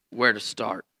where to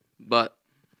start, but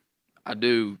I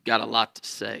do got a lot to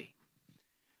say.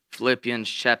 Philippians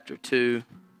chapter 2.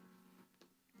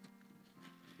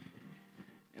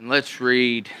 And let's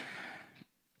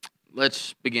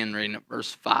begin reading at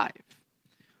verse 5.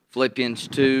 Philippians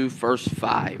 2, verse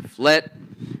 5. Let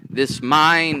this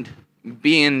mind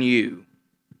be in you,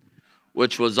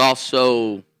 which was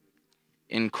also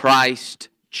in Christ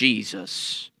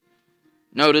Jesus.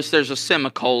 Notice there's a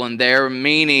semicolon there,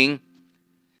 meaning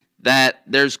that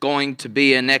there's going to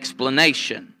be an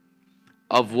explanation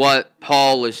of what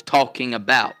Paul is talking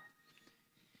about.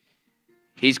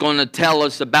 He's going to tell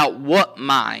us about what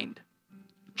mind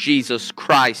Jesus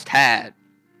Christ had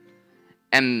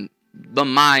and the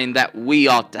mind that we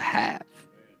ought to have.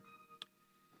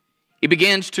 He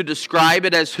begins to describe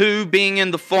it as who, being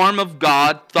in the form of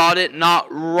God, thought it not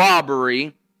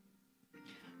robbery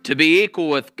to be equal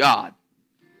with God.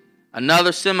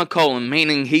 Another semicolon,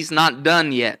 meaning he's not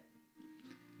done yet.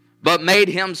 But made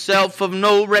himself of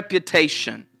no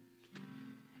reputation,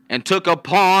 and took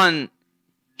upon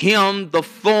him the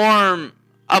form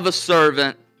of a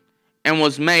servant, and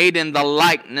was made in the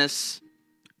likeness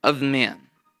of men.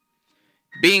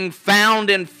 Being found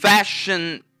in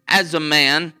fashion as a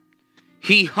man,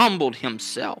 he humbled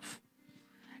himself,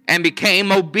 and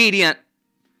became obedient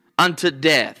unto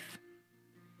death,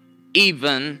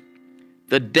 even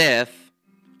the death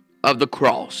of the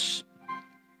cross.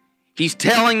 He's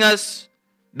telling us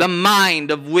the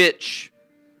mind of which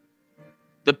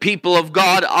the people of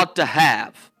God ought to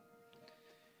have.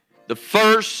 The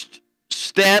first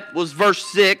step was verse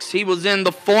 6. He was in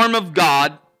the form of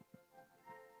God,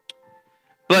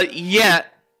 but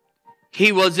yet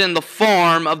he was in the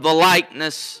form of the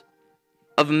likeness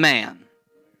of man.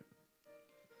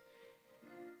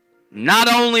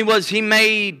 Not only was he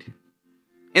made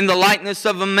in the likeness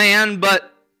of a man, but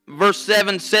verse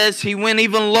 7 says he went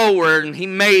even lower and he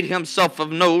made himself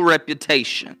of no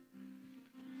reputation.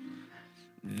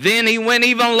 Then he went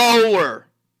even lower.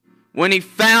 When he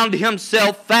found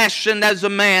himself fashioned as a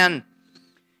man,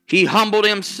 he humbled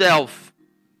himself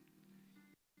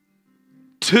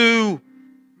to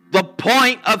the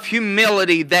point of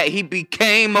humility that he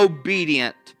became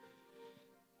obedient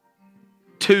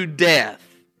to death.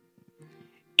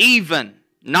 Even,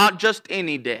 not just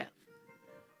any death,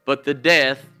 but the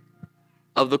death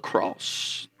of the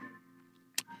cross.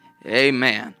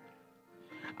 Amen.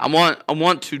 I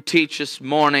want to teach this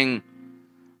morning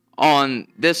on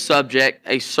this subject,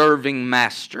 a serving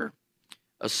master.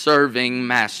 A serving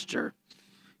master.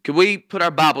 Could we put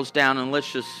our Bibles down and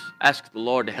let's just ask the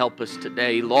Lord to help us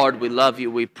today. Lord, we love you.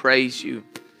 We praise you.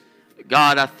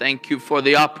 God, I thank you for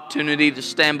the opportunity to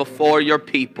stand before your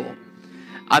people.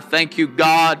 I thank you,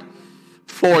 God,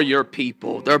 for your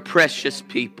people. They're precious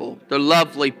people. They're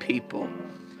lovely people.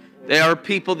 They are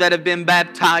people that have been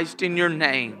baptized in your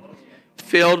name,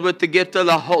 filled with the gift of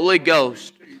the Holy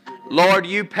Ghost. Lord,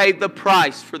 you paid the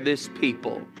price for this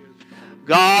people.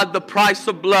 God, the price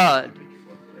of blood,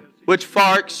 which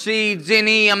far exceeds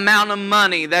any amount of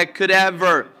money that could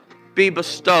ever be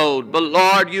bestowed. But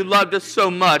Lord, you loved us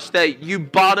so much that you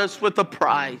bought us with a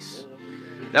price,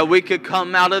 that we could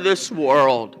come out of this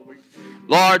world,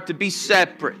 Lord, to be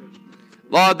separate.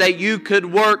 Lord, that you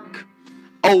could work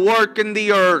a work in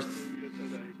the earth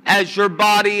as your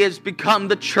body has become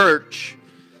the church,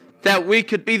 that we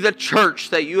could be the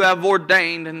church that you have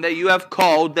ordained and that you have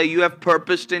called, that you have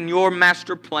purposed in your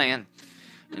master plan.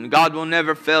 And God will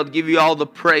never fail to give you all the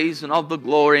praise and all the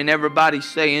glory. And everybody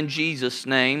say in Jesus'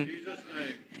 name.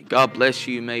 God bless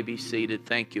you. You may be seated.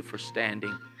 Thank you for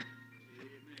standing.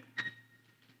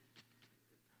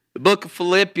 The book of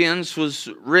Philippians was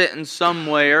written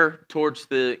somewhere towards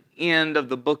the end of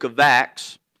the book of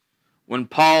Acts when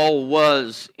Paul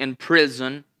was in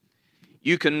prison.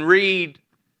 You can read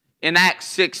in Acts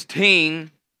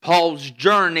 16 Paul's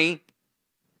journey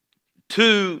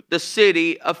to the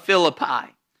city of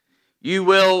Philippi. You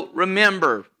will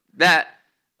remember that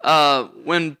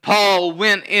when Paul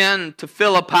went into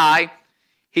Philippi,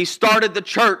 he started the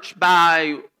church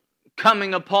by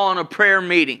coming upon a prayer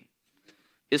meeting.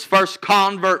 His first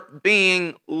convert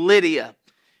being Lydia.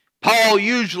 Paul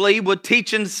usually would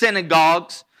teach in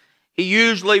synagogues. He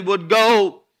usually would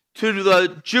go to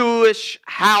the Jewish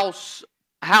houses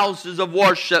of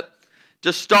worship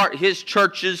to start his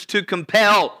churches to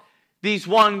compel these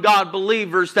one God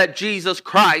believers that Jesus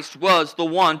Christ was the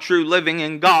one true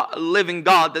living God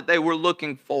that they were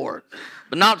looking for.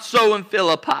 But not so in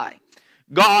Philippi.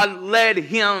 God led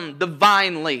him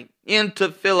divinely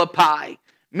into Philippi,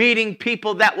 meeting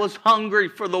people that was hungry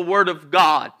for the Word of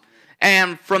God.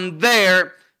 And from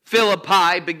there,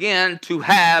 Philippi began to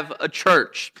have a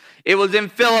church. It was in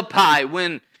Philippi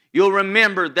when, you'll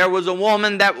remember, there was a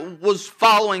woman that was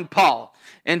following Paul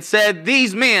and said,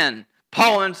 these men,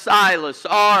 Paul and Silas,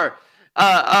 are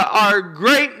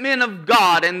great men of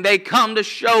God, and they come to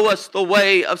show us the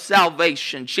way of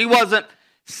salvation. She wasn't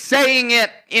saying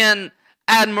it in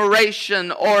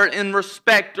admiration or in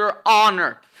respect or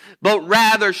honor, but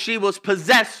rather she was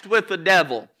possessed with the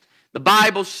devil. The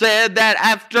Bible said that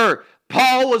after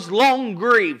Paul was long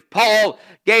grieved, Paul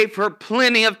gave her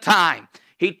plenty of time.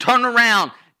 He turned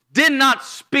around, did not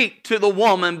speak to the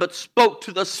woman, but spoke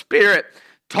to the Spirit,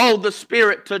 told the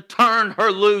Spirit to turn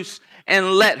her loose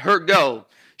and let her go.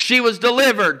 She was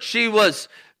delivered, she was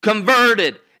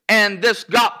converted, and this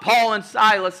got Paul and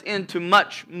Silas into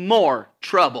much more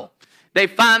trouble. They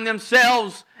find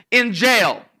themselves in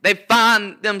jail. They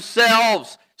find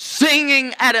themselves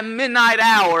singing at a midnight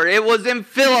hour. It was in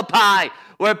Philippi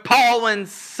where Paul and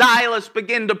Silas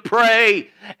began to pray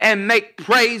and make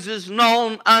praises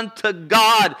known unto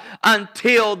God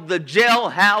until the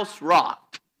jailhouse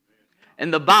rocked.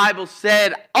 And the Bible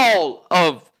said all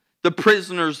of the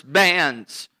prisoners'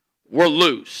 bands were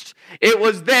loosed. It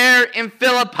was there in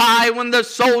Philippi when the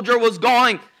soldier was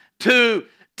going to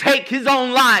take his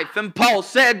own life, and Paul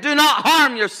said, do not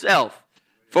harm yourself,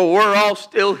 for we're all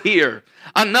still here.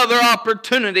 Another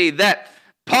opportunity that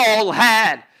Paul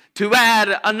had to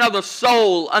add another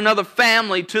soul, another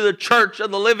family to the church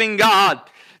of the living God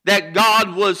that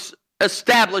God was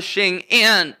establishing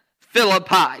in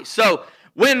Philippi. So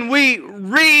when we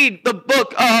read the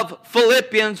book of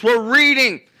Philippians, we're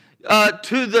reading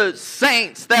to the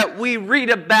saints that we read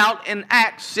about in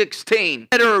Acts 16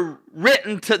 that are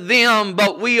written to them,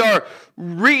 but we are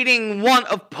reading one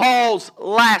of Paul's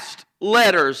last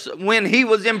letters when he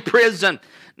was in prison,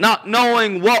 not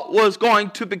knowing what was going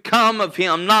to become of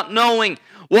him, not knowing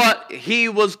what he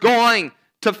was going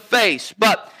to face.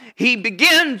 But he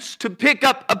begins to pick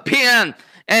up a pen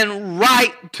and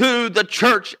write to the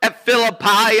church at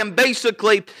Philippi. And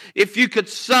basically, if you could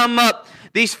sum up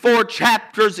these 4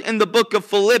 chapters in the book of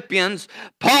Philippians,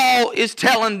 Paul is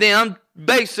telling them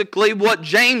basically what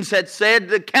James had said,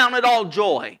 to count it all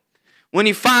joy. When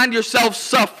you find yourself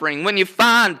suffering, when you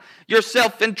find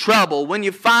yourself in trouble, when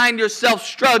you find yourself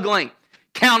struggling,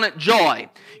 count it joy.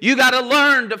 You got to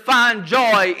learn to find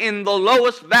joy in the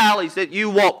lowest valleys that you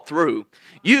walk through.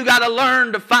 You got to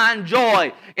learn to find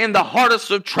joy in the hardest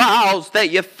of trials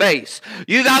that you face.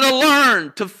 You got to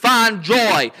learn to find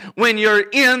joy when you're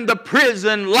in the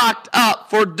prison locked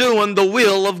up for doing the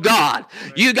will of God.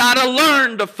 You got to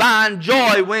learn to find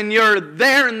joy when you're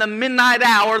there in the midnight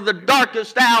hour, the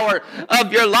darkest hour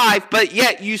of your life, but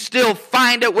yet you still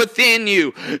find it within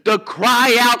you to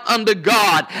cry out unto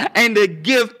God and to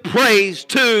give praise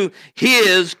to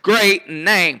His great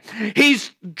name.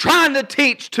 He's trying to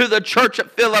teach to the church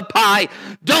at Philippi,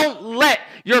 don't let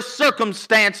your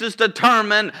circumstances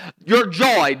determine your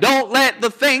joy. Don't let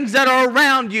the things that are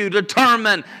around you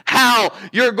determine how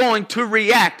you're going to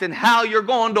react and how you're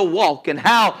going to walk and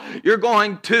how you're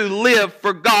going to live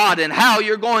for God and how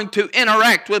you're going to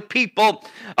interact with people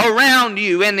around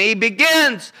you. And he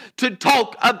begins to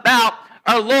talk about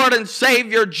our Lord and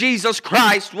Savior Jesus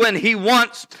Christ when he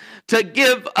wants to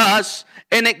give us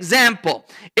an example.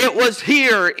 It was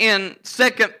here in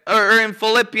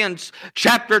Philippians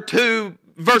chapter 2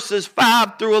 verses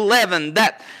 5 through 11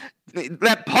 that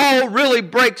Paul really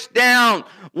breaks down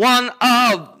one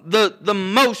of the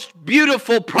most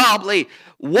beautiful, probably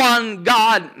one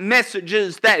God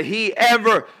messages that he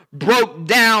ever broke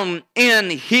down in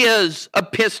his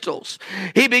epistles.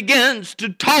 He begins to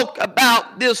talk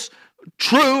about this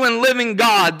true and living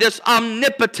God, this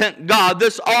omnipotent God,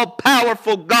 this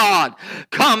all-powerful God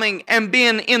coming and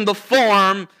being in the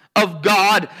form of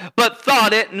God, but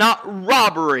thought it not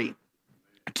robbery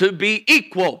to be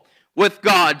equal with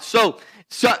God. So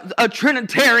a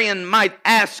Trinitarian might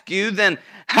ask you, then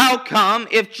how come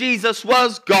if Jesus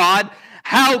was God,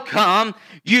 how come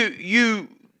you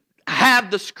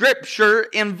have the scripture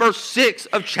in verse 6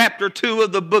 of chapter 2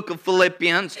 of the book of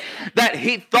Philippians that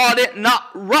he thought it not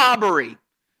robbery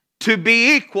to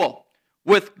be equal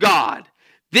with God?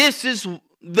 This is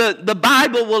the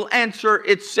Bible will answer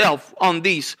itself on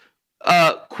these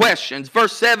questions.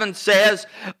 Verse 7 says,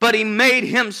 but he made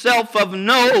himself of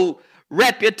no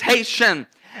reputation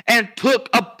and took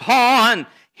upon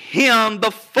him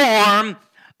the form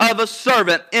of a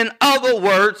servant. In other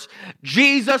words,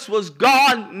 Jesus was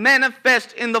God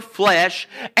manifest in the flesh,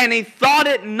 and he thought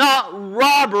it not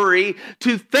robbery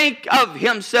to think of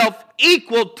himself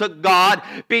equal to God,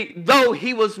 though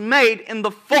he was made in the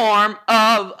form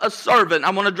of a servant. I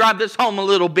want to drive this home a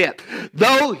little bit.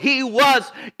 Though he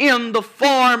was in the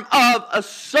form of a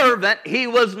servant, he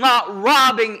was not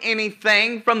robbing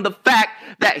anything from the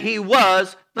fact that he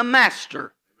was the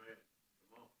master.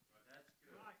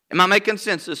 Am I making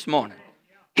sense this morning?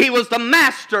 He was the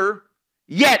master,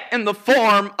 yet in the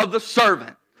form of the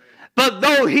servant. But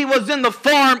though he was in the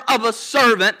form of a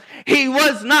servant, he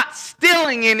was not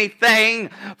stealing anything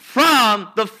from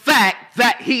the fact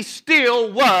that he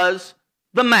still was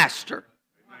the master.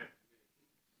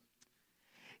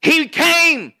 He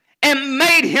came and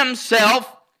made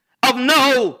himself of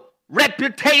no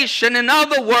reputation. In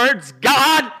other words,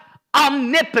 God,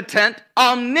 omnipotent,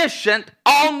 omniscient,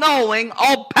 all-knowing,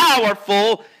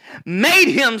 all-powerful, made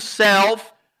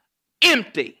himself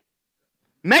empty.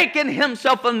 Making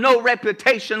himself of no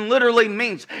reputation literally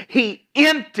means he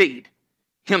emptied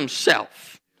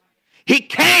himself. He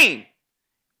came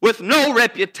with no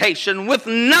reputation, with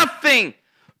nothing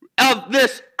of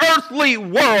this earthly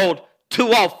world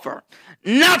to offer.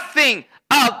 Nothing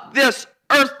of this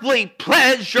earthly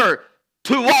pleasure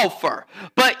to offer.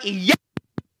 But yet,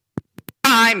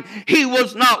 he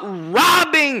was not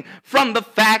robbing from the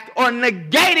fact or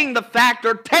negating the fact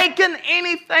or taking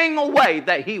anything away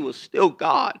that he was still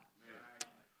God.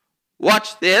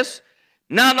 Watch this.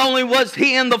 Not only was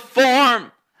he in the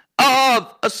form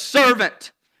of a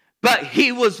servant, but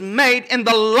he was made in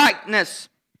the likeness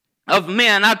of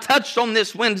men. I touched on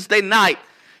this Wednesday night.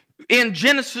 In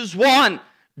Genesis 1,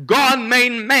 God made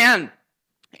man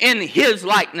in his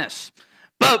likeness.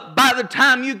 But by the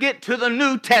time you get to the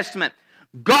New Testament,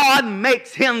 God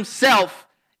makes himself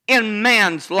in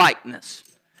man's likeness.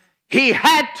 He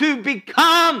had to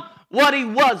become what he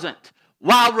wasn't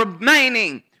while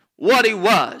remaining what he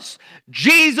was.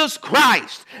 Jesus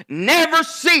Christ never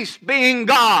ceased being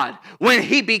God when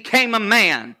he became a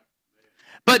man.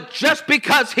 But just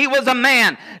because he was a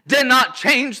man did not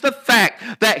change the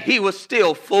fact that he was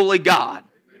still fully God.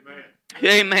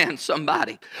 Amen,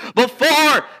 somebody.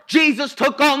 Before Jesus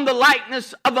took on the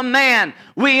likeness of a man,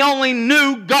 we only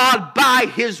knew God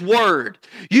by his word.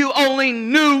 You only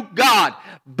knew God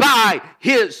by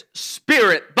his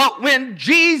spirit. But when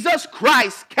Jesus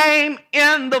Christ came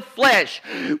in the flesh,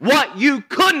 what you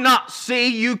could not see,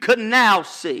 you could now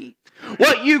see.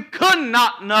 What you could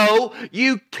not know,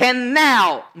 you can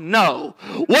now know.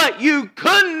 What you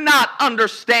could not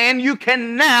understand, you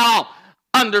can now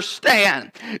understand.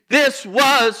 This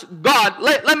was God.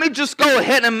 Let me just go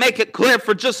ahead and make it clear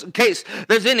for just in case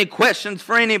there's any questions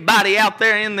for anybody out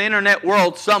there in the internet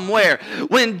world somewhere.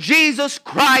 When Jesus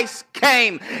Christ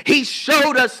came, he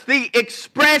showed us the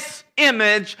express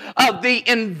image of the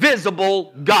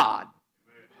invisible God.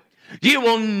 You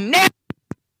will never see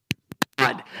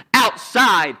God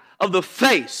outside of the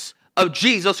face of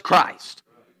Jesus Christ.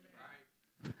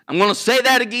 I'm going to say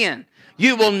that again.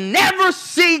 You will never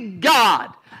see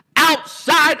God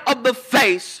outside of the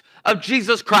face of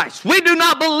Jesus Christ. We do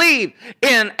not believe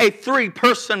in a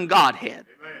three-person Godhead.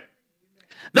 Amen.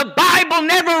 The Bible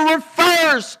never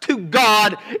refers to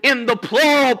God in the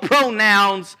plural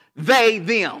pronouns they,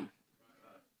 them.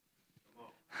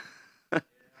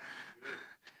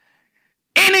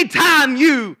 Anytime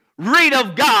you read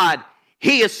of God,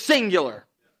 he is singular.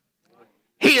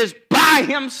 He is by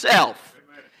himself.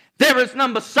 There is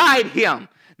none beside him.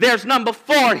 There's none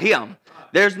before him.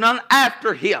 There's none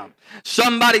after him.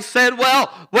 Somebody said, well,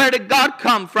 where did God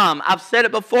come from? I've said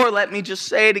it before. Let me just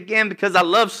say it again because I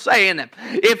love saying it.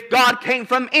 If God came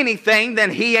from anything,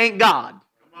 then he ain't God.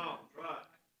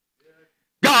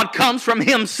 God comes from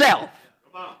himself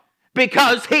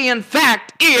because he, in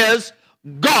fact, is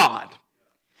God.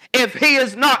 If he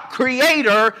is not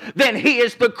creator, then he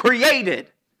is the created.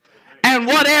 And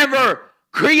whatever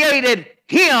created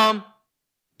him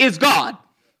is God.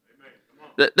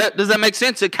 Does that make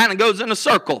sense? It kind of goes in a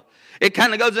circle. It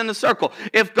kind of goes in a circle.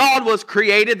 If God was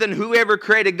created, then whoever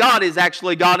created God is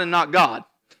actually God and not God.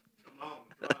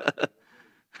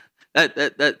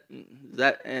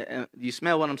 You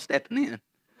smell what I'm stepping in?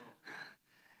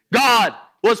 God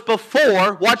was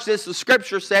before, watch this, the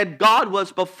scripture said, God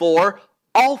was before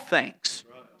all things.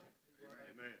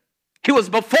 He was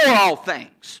before all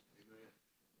things.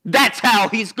 That's how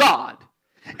he's God.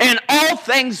 And all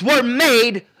things were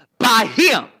made by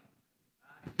him.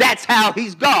 That's how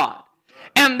he's God.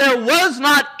 And there was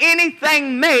not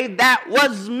anything made that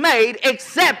was made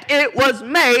except it was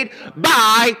made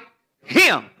by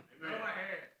him.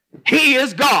 He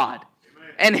is God.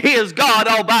 and He is God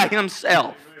all by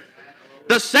Himself.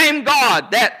 The same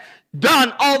God that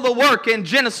done all the work in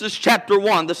Genesis chapter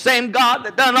 1, the same God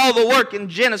that done all the work in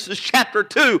Genesis chapter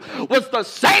 2, was the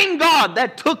same God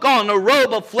that took on a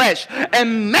robe of flesh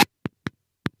and made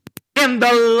in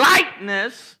the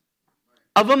likeness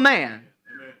of a man.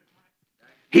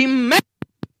 He made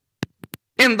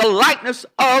in the likeness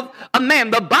of a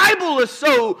man. The Bible is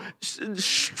so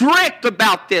strict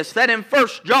about this that in 1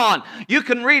 John, you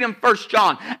can read in 1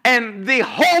 John, and the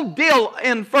whole deal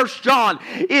in 1 John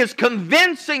is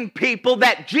convincing people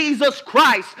that Jesus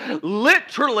Christ,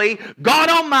 literally, God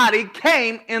Almighty,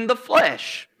 came in the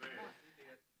flesh.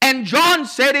 And John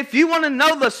said, if you want to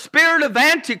know the spirit of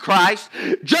Antichrist,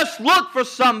 just look for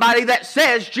somebody that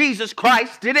says Jesus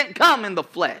Christ didn't come in the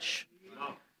flesh.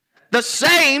 The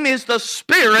same is the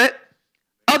spirit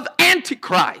of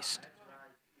Antichrist.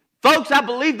 Folks, I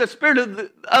believe the spirit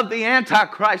of the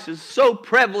Antichrist is so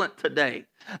prevalent today.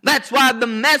 That's why the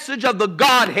message of the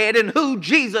Godhead and who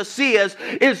Jesus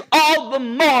is all the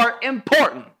more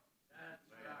important.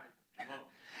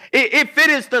 If it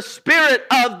is the spirit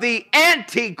of the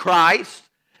Antichrist,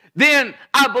 then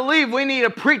I believe we need to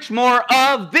preach more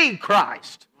of the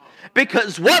Christ.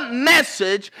 Because what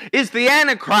message is the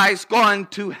Antichrist going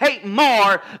to hate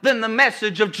more than the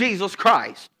message of Jesus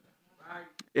Christ?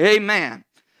 Amen.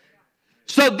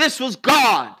 So this was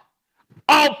God,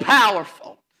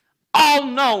 all-powerful,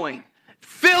 all-knowing,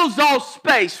 fills all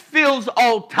space, fills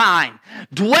all time,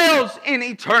 dwells in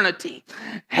eternity.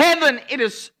 Heaven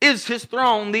is His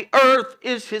throne. The earth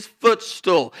is His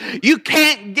footstool. You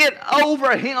can't get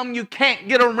over Him. You can't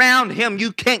get around Him.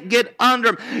 You can't get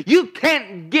under Him. You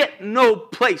can't get no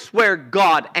place where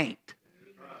God ain't.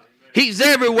 He's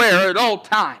everywhere at all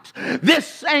times. This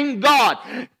same God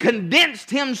condensed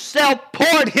Himself,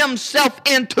 poured Himself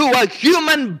into a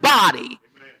human body.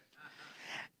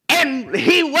 And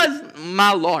He was,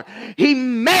 my Lord, He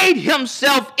made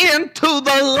Himself into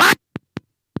the life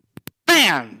of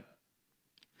man.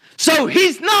 So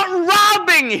He's not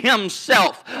robbing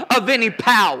Himself of any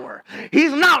power.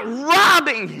 He's not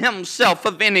robbing Himself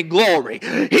of any glory.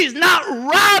 He's not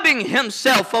robbing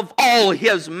Himself of all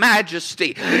His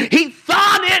majesty. He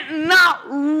thought it not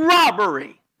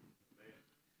robbery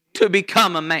to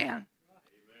become a man.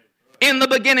 In the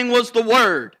beginning was the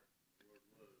Word,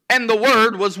 and the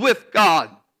Word was with God.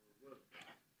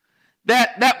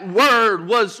 That Word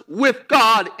was with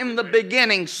God in the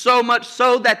beginning, so much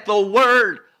so that the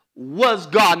Word was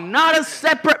God. Not a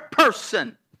separate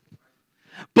person,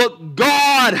 but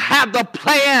God had the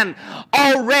plan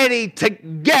already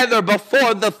together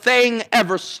before the thing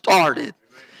ever started.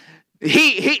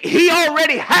 He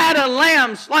already had a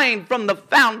lamb slain from the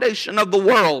foundation of the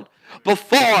world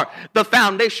before the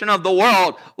foundation of the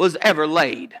world was ever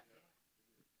laid.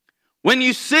 When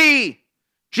you see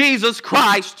Jesus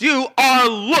Christ, you are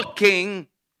looking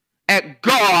at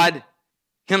God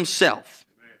Himself.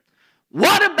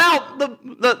 What about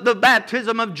the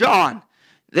baptism of John?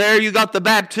 There you got the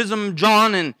baptism of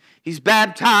John, and he's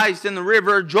baptized in the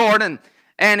river of Jordan,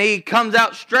 and he comes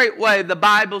out straightway. The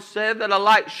Bible said that a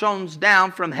light shines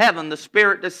down from heaven. The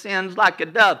Spirit descends like a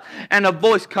dove, and a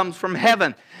voice comes from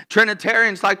heaven.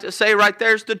 Trinitarians like to say right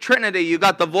there's the Trinity. You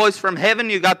got the voice from heaven,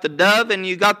 you got the dove, and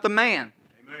you got the man.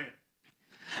 Amen.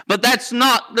 But that's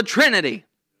not the Trinity.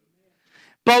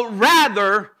 But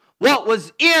rather, what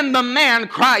was in the man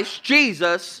Christ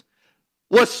Jesus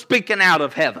was speaking out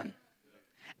of heaven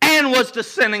and was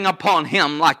descending upon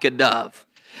Him like a dove.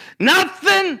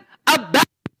 Nothing about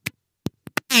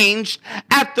changed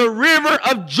at the river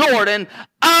of Jordan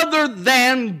other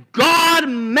than God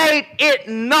made it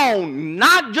known,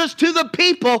 not just to the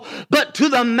people, but to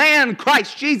the man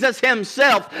Christ Jesus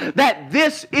Himself, that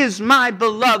this is my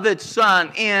beloved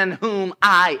Son in whom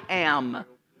I am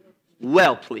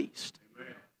well pleased.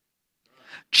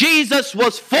 Jesus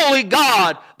was fully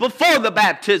God before the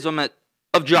baptism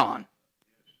of John.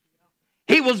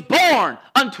 He was born.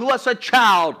 Unto us a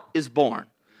child is born.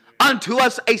 Unto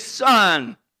us a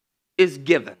son is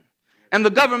given. And the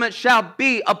government shall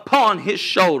be upon His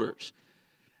shoulders.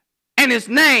 And His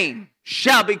name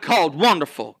shall be called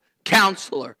Wonderful,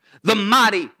 Counselor, the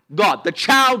Mighty God. The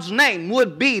child's name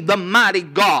would be the Mighty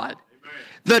God.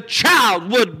 The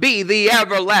child would be the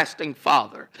everlasting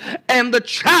Father. And the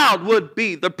child would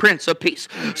be the Prince of Peace.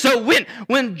 So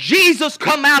when Jesus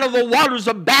come out of the waters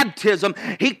of baptism,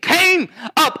 He came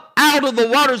up out of the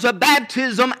waters of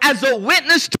baptism as a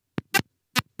witness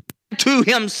to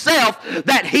Himself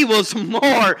that He was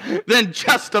more than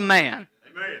just a man.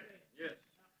 Amen.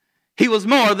 He was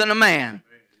more than a man.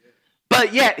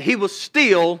 But yet He was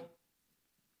still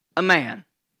a man.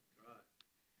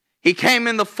 He came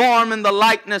in the form and the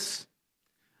likeness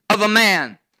of a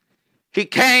man. He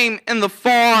came in the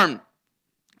form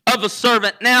of a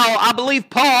servant. Now, I believe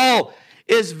Paul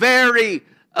is very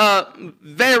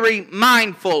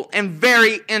mindful and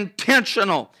very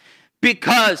intentional,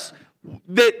 because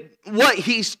what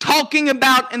he's talking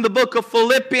about in the book of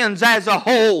Philippians as a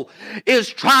whole is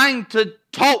trying to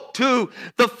talk to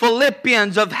the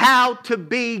Philippians of how to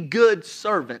be good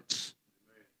servants.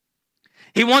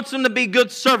 He wants them to be good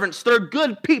servants. They're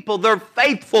good people. They're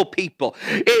faithful people.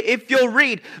 If you'll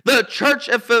read, the church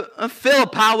of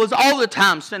Philippi was all the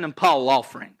time sending Paul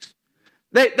offerings.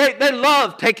 They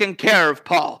loved taking care of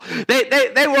Paul.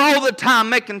 They were all the time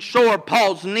making sure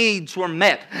Paul's needs were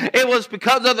met. It was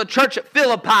because of the church at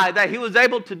Philippi that he was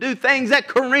able to do things at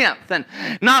Corinth and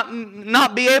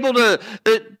not be able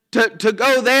to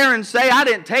go there and say, I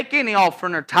didn't take any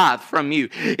offering or tithe from you.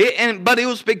 But it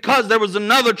was because there was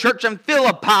another church in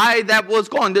Philippi that was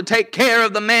going to take care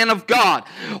of the man of God.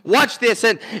 Watch this.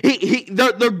 And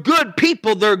they're good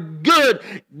people. They're good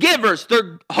givers.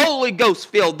 They're Holy Ghost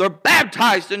filled. They're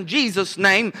baptized in Jesus'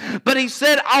 name. But he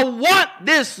said, I want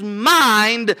this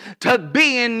mind to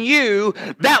be in you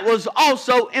that was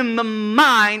also in the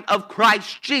mind of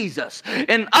Christ Jesus.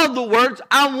 In other words,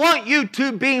 I want you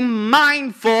to be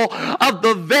mindful of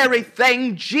the very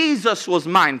thing Jesus was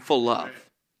mindful of.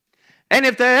 And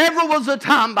if there ever was a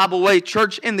time, Bible Way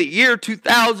Church, in the year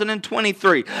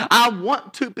 2023, I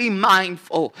want to be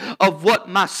mindful of what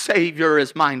my Savior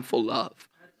is mindful of.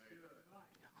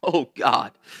 Oh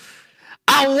God.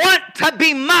 I want to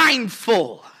be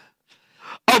mindful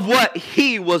of what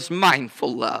He was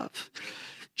mindful of.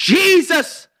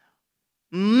 Jesus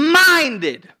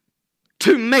minded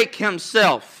to make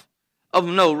Himself of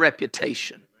no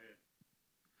reputation.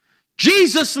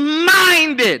 Jesus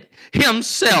minded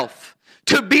Himself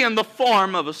to be in the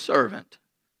form of a servant.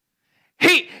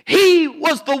 He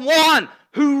was the one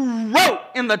who wrote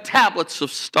in the tablets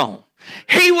of stone.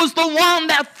 He was the one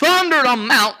that thundered on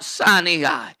Mount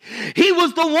Sinai. He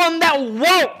was the one that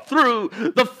walked through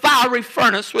the fiery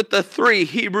furnace with the 3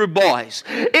 Hebrew boys.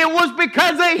 It was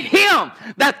because of Him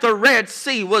that the Red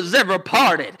Sea was ever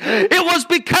parted. It was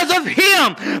because of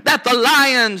Him that the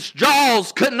lion's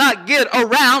jaws could not get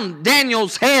around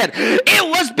Daniel's head. It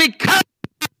was because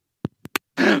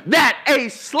that a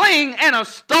sling and a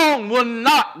stone would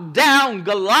knock down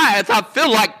Goliath. I feel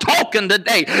like talking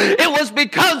today. It was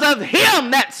because of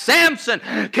Him that Samson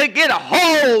could get a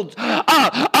hold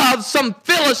of some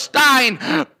Philistine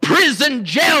prison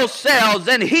jail cells,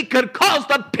 and he could cause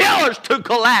the pillars to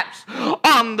collapse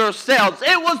on their cells.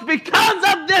 It was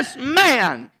because of this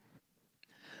man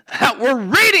that we're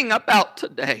reading about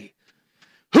today,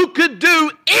 who could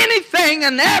do anything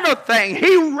and everything.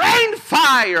 He rained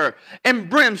fire and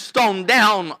brimstone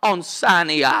down on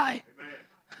Sinai.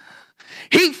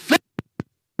 He fed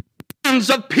millions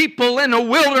of people in the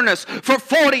wilderness for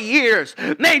 40 years.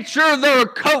 Made sure their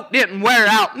coat didn't wear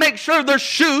out. Make sure their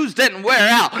shoes didn't wear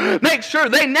out. Make sure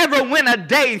they never went a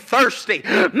day thirsty.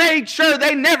 Made sure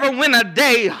they never went a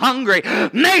day hungry.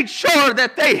 Made sure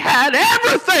that they had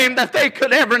everything that they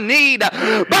could ever need.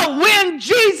 But when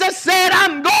Jesus said,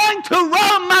 I'm going to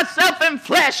robe myself in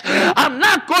flesh, I'm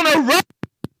not going to robe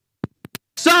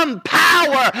some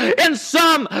power and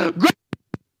some great,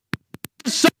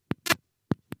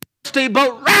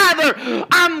 but rather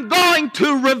I'm going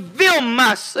to reveal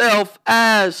myself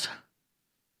as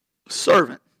a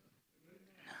servant.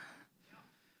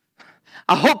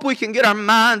 I hope we can get our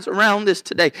minds around this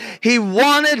today. He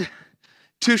wanted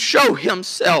to show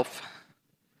Himself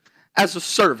as a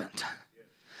servant.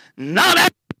 Not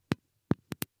as,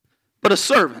 but a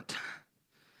servant.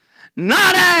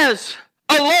 Not as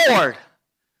a Lord,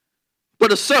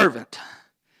 but a servant.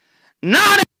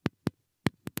 Not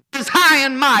as high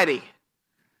and mighty,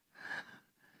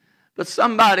 but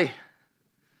somebody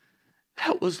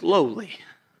that was lowly.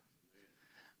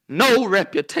 No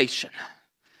reputation.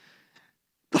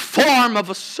 The form of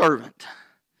a servant.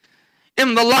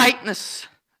 In the likeness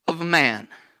of a man.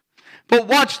 But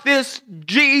watch this.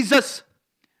 Jesus,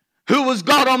 who was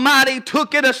God Almighty,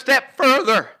 took it a step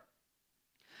further.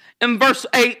 In verse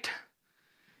 8,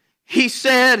 He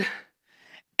said,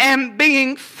 and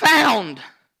being found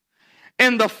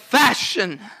in the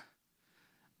fashion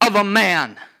of a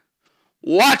man.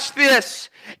 Watch this.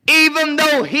 Even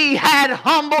though He had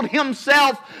humbled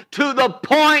Himself to the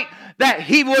point that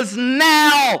He was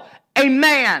now a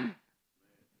man,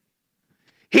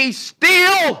 He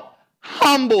still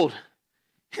humbled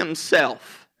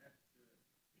Himself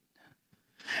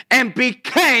and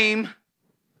became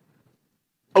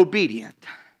obedient.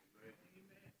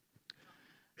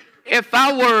 If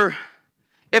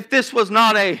this was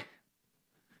not a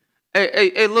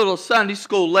a little Sunday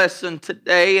school lesson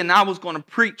today, and I was going to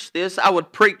preach this. I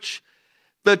would preach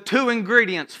the 2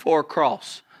 ingredients for a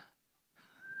cross.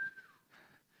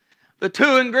 The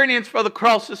 2 ingredients for the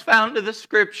cross is found in the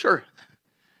Scripture.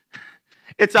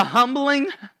 It's a humbling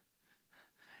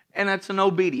and it's an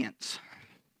obedience.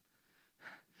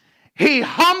 He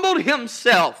humbled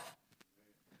himself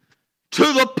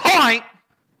to the point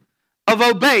of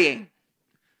obeying.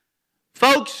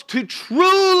 Folks, to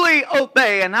truly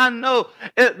obey, and I know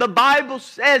the Bible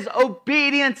says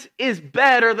obedience is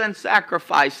better than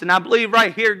sacrifice. And I believe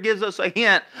right here gives us a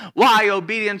hint why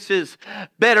obedience is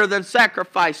better than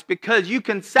sacrifice. Because you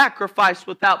can sacrifice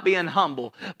without being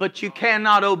humble, but you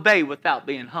cannot obey without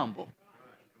being humble.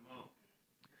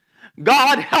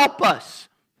 God help us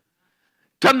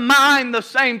to mind the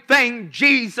same thing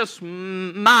Jesus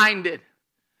minded.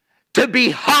 To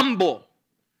be humble.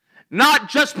 Not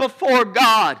just before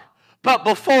God, but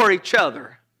before each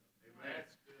other.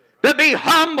 To be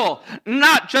humble,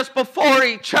 not just before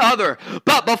each other,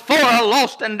 but before a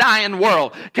lost and dying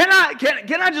world. Can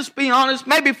I just be honest?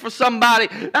 Maybe for somebody,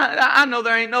 I know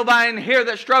there ain't nobody in here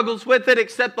that struggles with it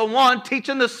except the one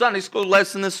teaching the Sunday school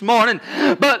lesson this morning.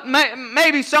 But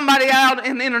maybe somebody out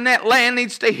in the internet land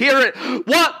needs to hear it.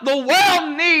 What the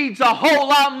world needs a whole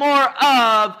lot more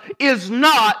of is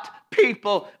not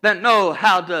people that know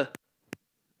how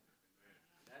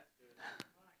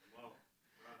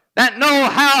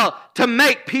to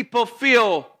make people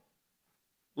feel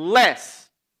less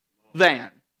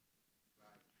than.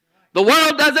 The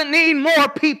world doesn't need more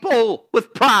people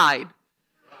with pride,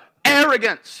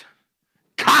 arrogance,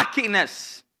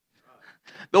 cockiness.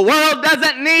 The world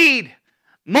doesn't need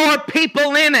more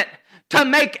people in it to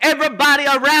make everybody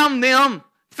around them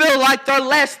feel like they're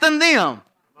less than them.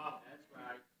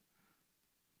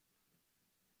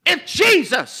 If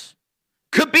Jesus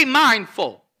could be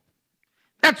mindful,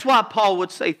 that's why Paul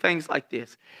would say things like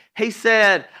this. He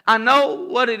said, I know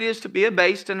what it is to be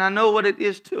abased, and I know what it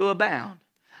is to abound.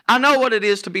 I know what it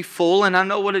is to be full, and I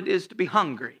know what it is to be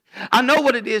hungry. I know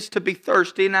what it is to be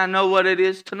thirsty, and I know what it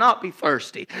is to not be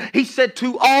thirsty. He said,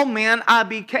 to all men I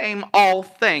became all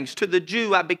things. To the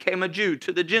Jew I became a Jew.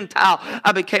 To the Gentile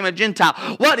I became a Gentile.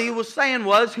 What he was saying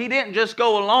was, he didn't just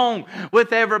go along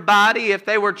with everybody. If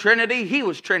they were Trinity, he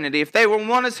was Trinity. If they were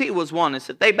oneness, he was oneness.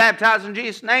 If they baptized in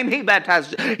Jesus' name, he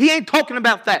baptized. He ain't talking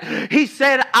about that. He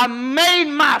said, I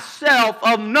made myself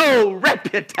of no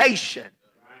reputation.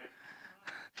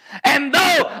 And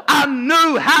though I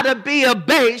knew how to be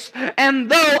abased,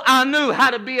 and though I knew how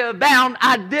to be abound,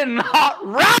 I did not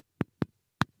write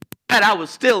that I was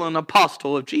still an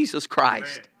apostle of Jesus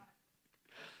Christ.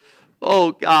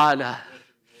 Oh God.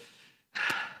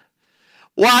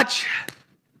 Watch.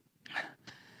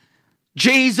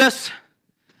 Jesus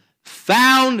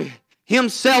found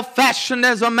himself fashioned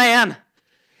as a man.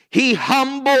 He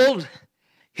humbled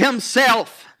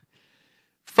himself.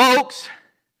 Folks,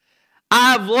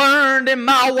 I've learned in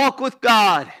my walk with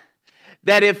God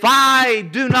that if I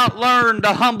do not learn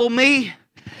to humble me,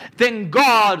 then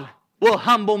God will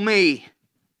humble me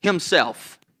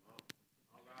himself.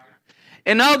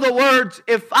 In other words,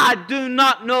 if I do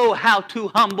not know how to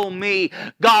humble me,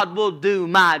 God will do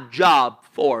my job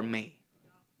for me.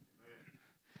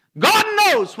 God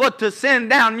knows what to send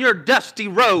down your dusty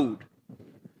road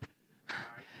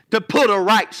to put a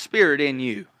right spirit in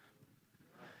you.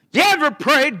 You ever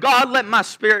prayed, God, let my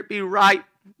spirit be right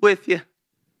with you?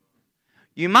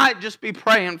 You might just be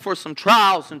praying for some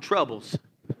trials and troubles.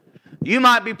 You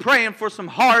might be praying for some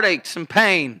heartaches and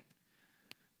pain.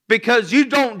 Because you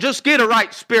don't just get a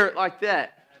right spirit like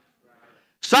that.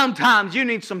 Sometimes you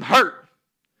need some hurt.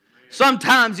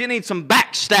 Sometimes you need some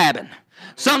backstabbing.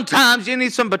 Sometimes you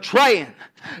need some betraying.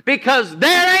 Because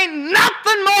there ain't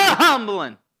nothing more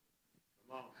humbling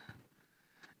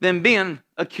than being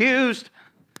accused,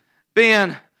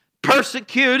 being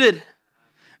persecuted,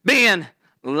 being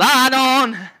lied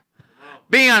on,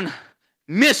 being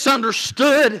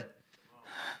misunderstood.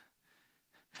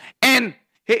 And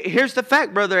here's the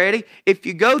fact, Brother Eddie. If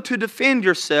you go to defend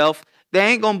yourself, they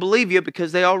ain't going to believe you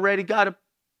because they've already got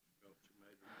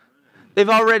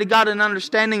an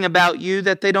understanding about you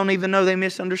that they don't even know they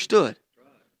misunderstood.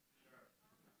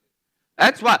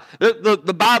 That's why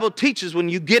the Bible teaches when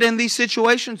you get in these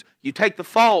situations, you take the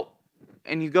fault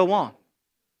and you go on.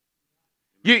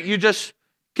 You just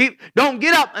don't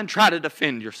get up and try to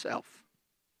defend yourself.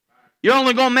 You're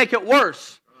only going to make it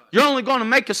worse. You're only going to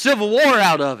make a civil war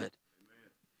out of it.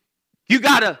 You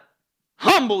got to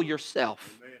humble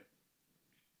yourself.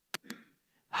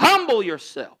 Humble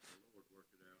yourself.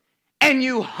 And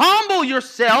you humble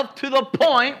yourself to the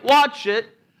point, watch it,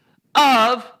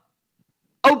 of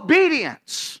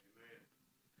obedience.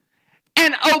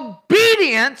 And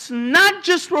obedience, not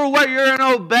just for where you're an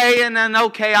obey and then,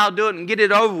 okay, I'll do it and get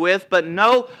it over with, but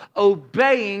no,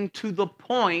 obeying to the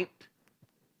point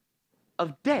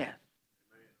of death.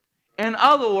 In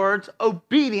other words,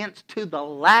 obedience to the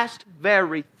last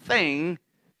very thing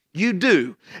you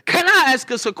do. Can I ask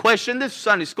us a question? This is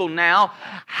Sunday school now.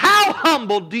 How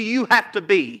humble do you have to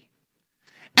be?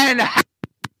 And how do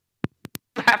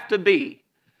you have to be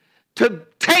to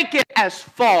take it as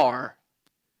far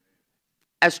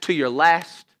as to your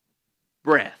last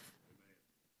breath?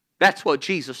 That's what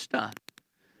Jesus done.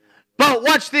 But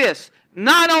watch this.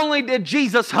 Not only did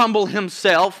Jesus humble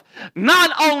himself,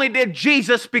 not only did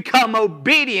Jesus become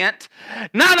obedient,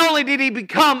 not only did he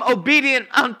become obedient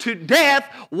unto death,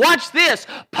 watch this.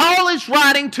 Paul is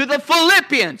writing to the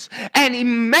Philippians, and he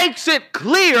makes it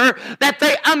clear that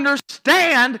they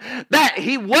understand that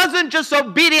he wasn't just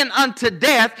obedient unto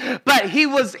death, but he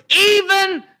was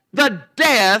even the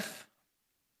death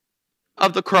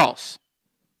of the cross.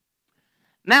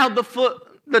 Now,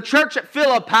 the church at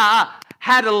Philippi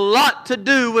had a lot to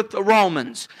do with the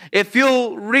Romans. If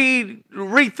you'll read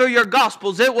through your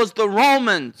Gospels, it was the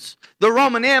Romans, the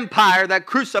Roman Empire that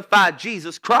crucified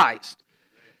Jesus Christ.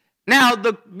 Now,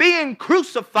 being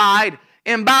crucified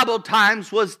in Bible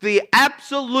times was the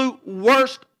absolute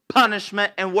worst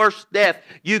punishment and worst death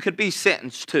you could be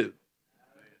sentenced to.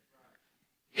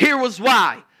 Here was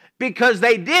why. Because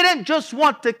they didn't just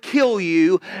want to kill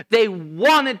you, they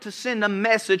wanted to send a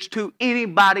message to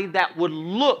anybody that would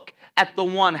look at the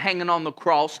one hanging on the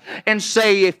cross and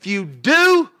say, if you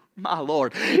do, my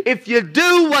Lord, if you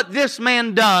do what this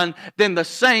man done, then the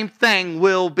same thing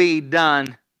will be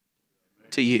done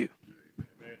to you.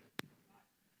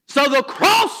 So the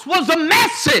cross was a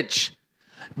message.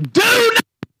 Do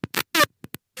not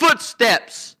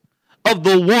footsteps of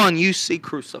the one you see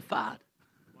crucified.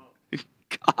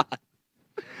 God.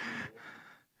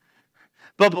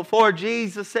 But before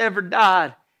Jesus ever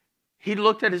died, he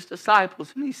looked at his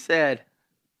disciples and he said,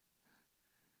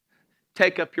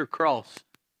 take up your cross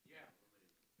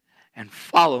and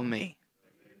follow me.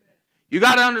 You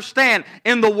got to understand,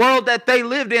 in the world that they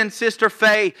lived in, Sister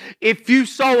Faye, if you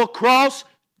saw a cross,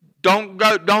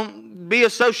 don't be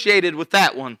associated with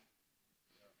that one.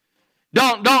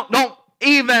 Don't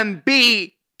even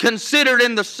be considered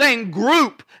in the same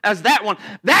group as that one.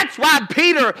 That's why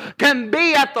Peter can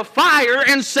be at the fire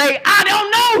and say, I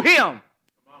don't know him.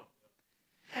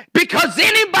 Because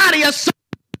anybody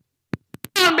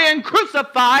being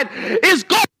crucified is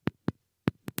going.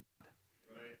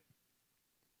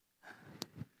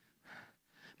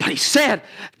 But he said,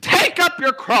 take up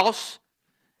your cross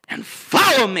and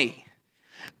follow me.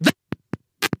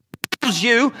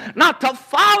 You not to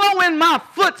follow in my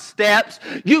footsteps,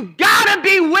 you got to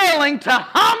be willing to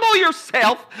humble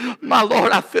yourself. My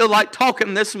Lord, I feel like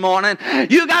talking this morning.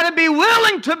 You got to be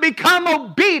willing to become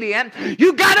obedient.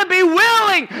 You got to be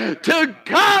willing to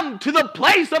come to the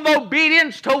place of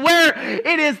obedience to where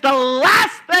it is the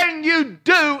last thing you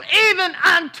do, even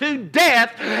unto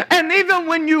death. And even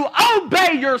when you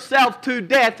obey yourself to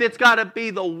death, it's got to be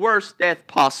the worst death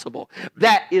possible.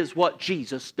 That is what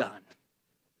Jesus done.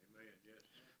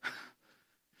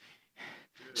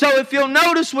 So if you'll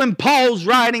notice when Paul's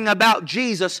writing about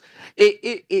Jesus,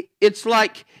 it's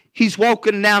like he's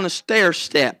walking down a stair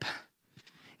step.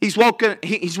 He's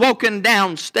walking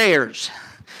downstairs.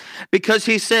 Because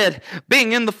he said,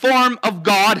 being in the form of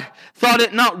God, thought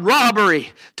it not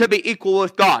robbery to be equal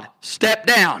with God. Step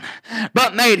down.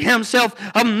 But made himself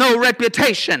of no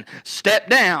reputation. Step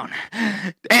down.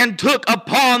 And took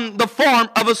upon the form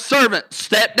of a servant.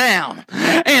 Step down.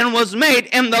 And was made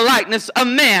in the likeness of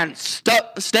man.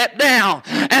 Step down.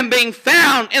 And being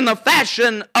found in the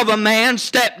fashion of a man.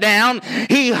 Step down.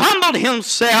 He humbled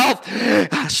himself.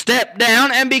 Step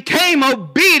down. And became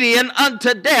obedient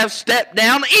unto death. Step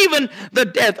down. Even the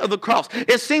death of the cross.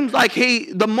 It seems like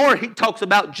the more he talks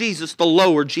about Jesus, the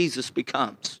lower Jesus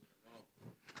becomes.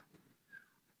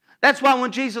 That's why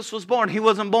when Jesus was born, he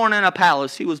wasn't born in a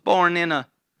palace. He was born in a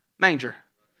manger.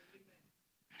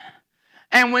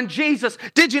 And when Jesus,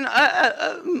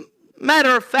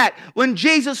 matter of fact, when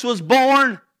Jesus was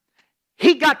born,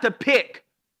 he got to pick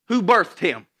who birthed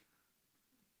him.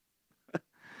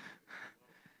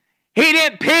 He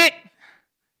didn't pick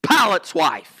Pilate's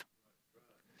wife.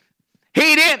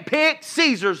 He didn't pick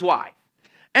Caesar's wife.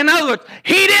 In other words,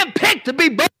 he didn't pick to be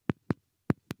born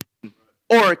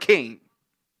or a king.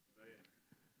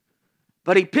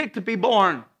 But he picked to be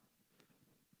born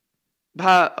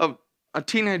by a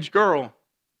teenage girl,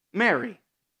 Mary.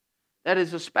 That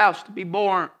is a spouse to be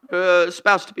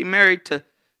married to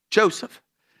Joseph.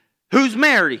 Who's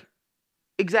Mary?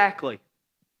 Exactly.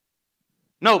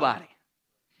 Nobody.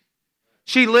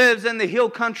 She lives in the hill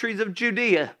countries of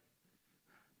Judea.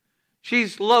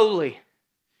 She's lowly.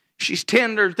 She's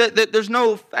tender. There's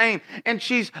no fame. And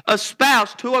she's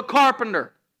espoused to a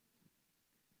carpenter.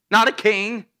 Not a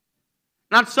king.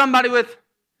 Not somebody with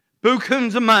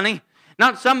bukus of money.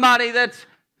 Not somebody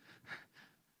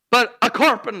but a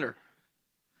carpenter.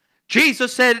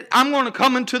 Jesus said, I'm going to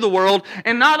come into the world,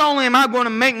 and not only am I going to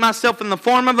make myself in the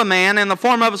form of a man, in the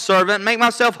form of a servant, make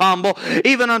myself humble,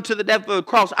 even unto the death of the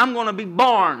cross, I'm going to be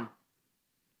born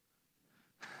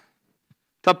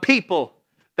to people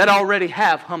that already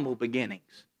have humble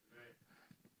beginnings.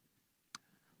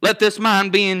 Let this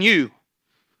mind be in you,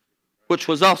 which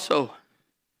was also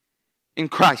in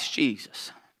Christ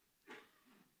Jesus.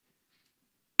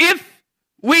 If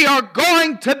we are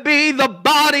going to be the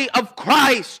body of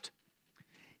Christ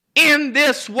in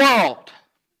this world,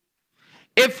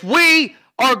 if we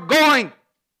are going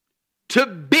to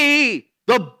be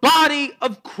the body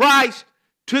of Christ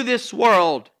to this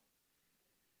world,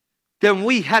 then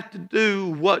we have to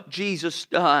do what Jesus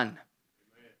done.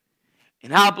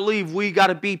 And I believe we got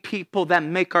to be people that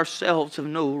make ourselves of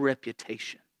no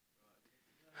reputation.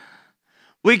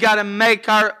 We got to make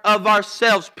of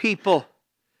ourselves people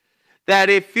that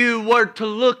if you were to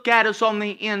look at us on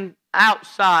the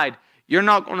outside, you're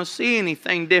not going to see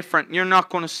anything different. You're not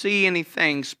going to see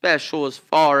anything special as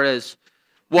far as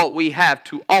what we have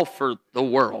to offer the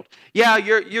world. Yeah,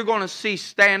 you're going to see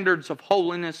standards of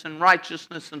holiness and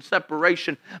righteousness and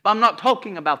separation, but I'm not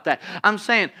talking about that. I'm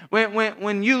saying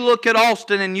when you look at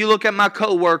Austin and you look at my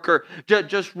coworker,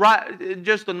 just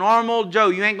the normal Joe,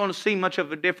 you ain't going to see much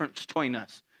of a difference between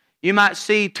us. You might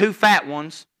see two fat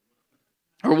ones,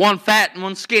 or one fat and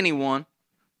one skinny one,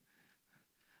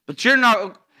 but you're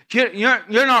not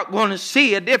going to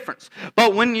see a difference.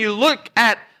 But when you look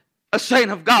at a saint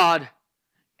of God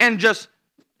and just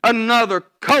another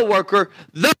coworker,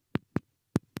 they're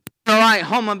right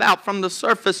home about from the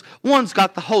surface, one's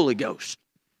got the Holy Ghost.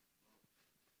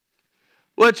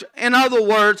 Which, in other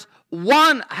words,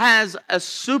 one has a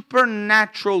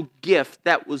supernatural gift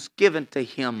that was given to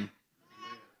him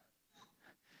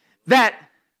that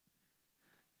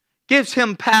gives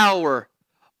him power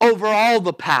over all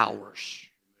the powers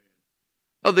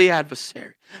of the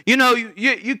adversary. You know,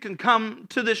 you can come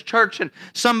to this church and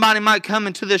somebody might come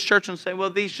into this church and say, well,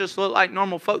 these just look like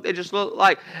normal folk. They just look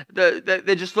like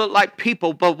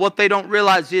people. But what they don't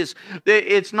realize is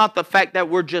it's not the fact that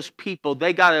we're just people.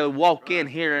 They got to walk in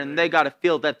here and they got to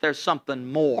feel that there's something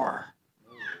more.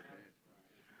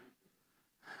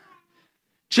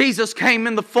 Jesus came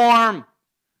in the form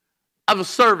of a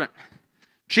servant.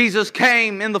 Jesus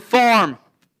came in the form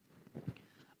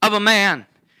of a man.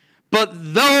 But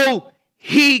though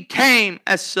he came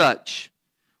as such,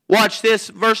 watch this,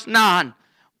 verse 9.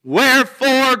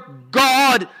 Wherefore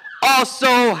God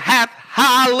also hath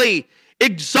highly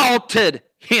exalted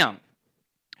him.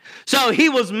 So he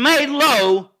was made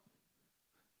low,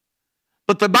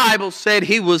 but the Bible said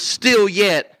he was still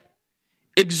yet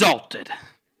exalted.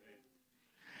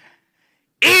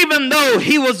 Even though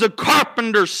he was a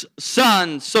carpenter's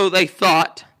son, so they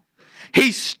thought,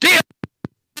 he still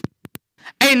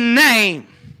a name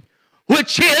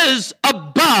which is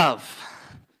above.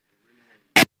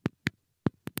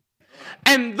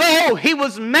 And though he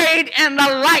was made in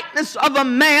the likeness of a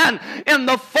man, in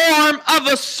the form of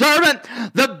a servant,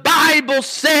 the Bible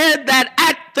said that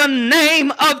at the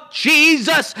name of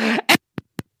Jesus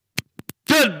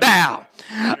should bow.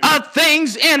 Of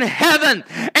things in heaven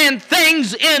and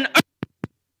things in earth,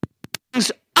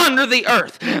 things under the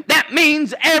earth. That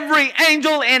means every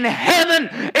angel in heaven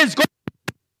is going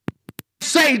to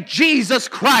say Jesus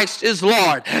Christ is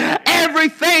Lord.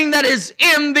 Everything that is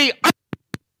in the earth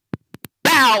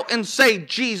bow and say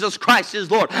Jesus Christ is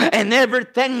Lord. And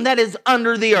everything that is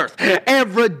under the earth,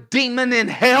 every demon in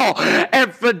hell,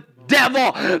 every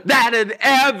devil that had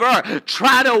ever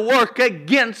tried to work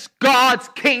against God's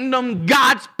kingdom,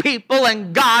 God's people,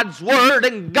 and God's word,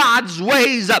 and God's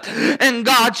ways, and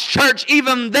God's church,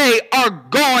 even they are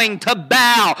going to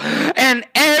bow. And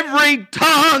every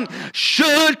tongue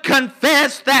should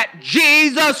confess that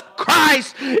Jesus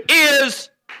Christ is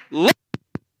Lord.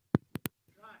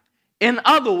 In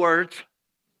other words,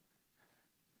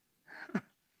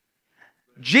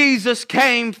 Jesus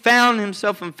came, found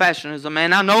himself in fashion as a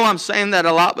man. I know I'm saying that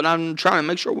a lot, but I'm trying to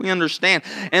make sure we understand.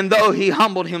 And though he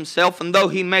humbled himself, and though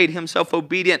he made himself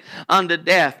obedient unto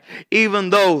death, even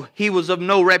though he was of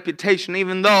no reputation,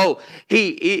 even though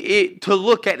to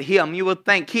look at him, you would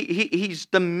think he's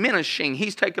diminishing.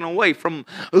 He's taken away from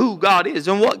who God is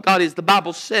and what God is. The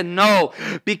Bible said no,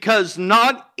 because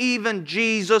not even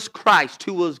Jesus Christ,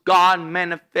 who was God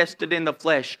manifested in the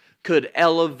flesh, could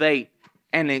elevate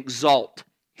and exalt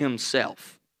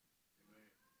himself.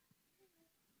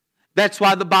 That's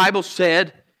why the Bible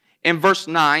said in verse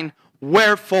 9,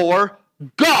 wherefore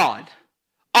God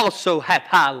also hath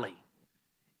highly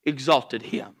exalted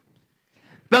him.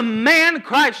 The man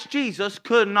Christ Jesus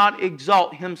could not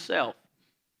exalt himself.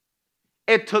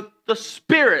 It took the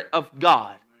Spirit of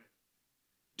God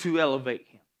to elevate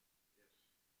him.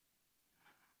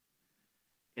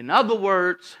 In other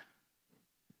words,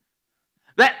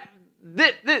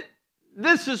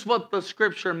 this is what the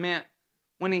Scripture meant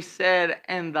when he said,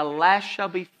 and the last shall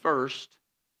be first,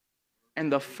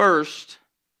 and the first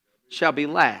shall be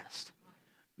last.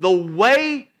 The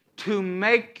way to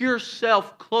make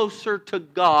yourself closer to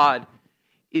God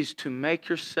is to make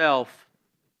yourself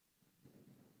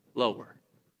lower.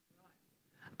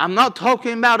 I'm not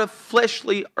talking about a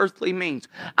fleshly, earthly means.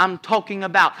 I'm talking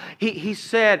about, he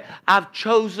said, I've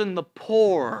chosen the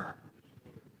poor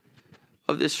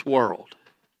of this world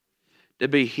to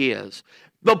be his.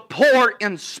 The poor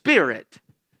in spirit.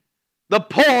 The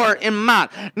poor in mind.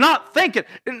 Not thinking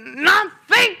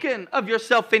of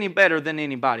yourself any better than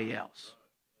anybody else.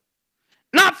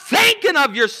 Not thinking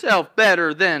of yourself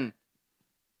better than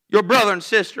your brother and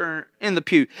sister in the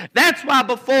pew. That's why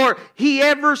before he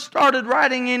ever started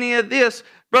writing any of this,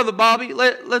 Brother Bobby,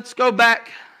 let's go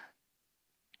back.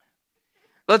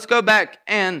 Let's go back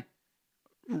and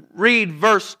read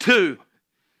verse 2.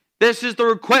 This is the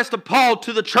request of Paul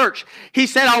to the church. He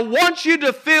said, I want you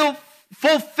to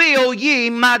fulfill ye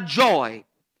my joy,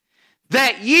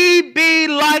 that ye be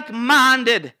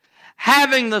like-minded,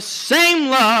 having the same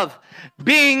love,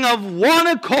 being of one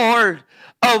accord,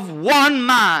 of one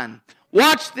mind.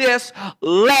 Watch this.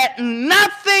 Let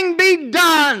nothing be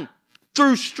done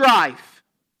through strife.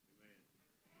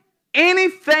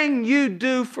 Anything you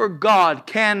do for God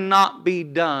cannot be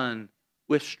done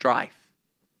with strife.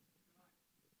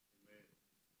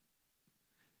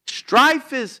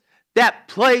 Strife is that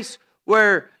place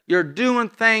where you're doing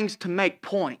things to make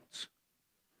points.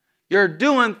 You're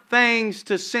doing things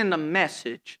to send a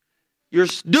message. You're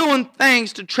doing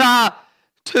things to try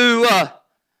to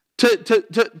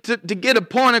get a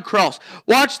point across.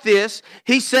 Watch this.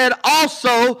 He said,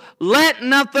 also, let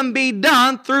nothing be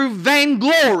done through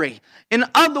vainglory. In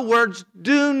other words,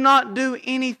 do not do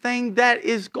anything that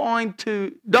is going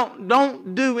to,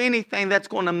 don't do anything that's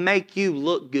going to make you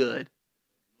look good.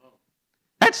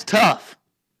 That's tough.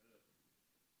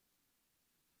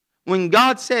 When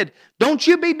God said, don't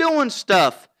you be doing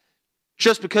stuff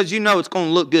just because you know it's going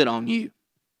to look good on you.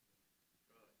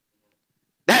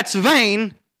 That's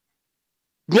vain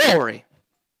glory.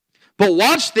 But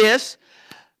watch this.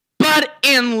 But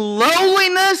in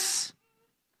lowliness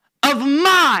of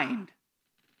mind.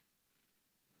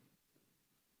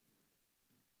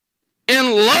 In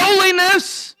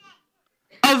lowliness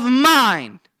of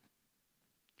mind.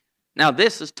 Now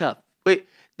this is tough.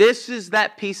 This is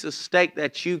that piece of steak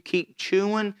that you keep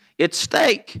chewing. It's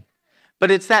steak.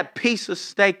 But it's that piece of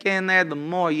steak in there, the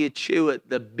more you chew it,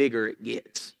 the bigger it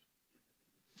gets.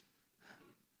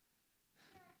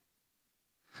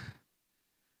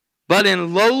 But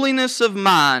in lowliness of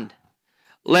mind,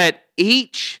 let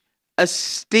each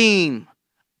esteem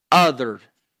other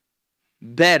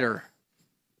better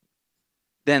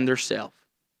than theirself.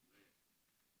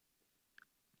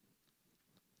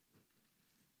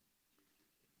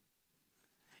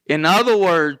 In other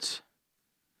words,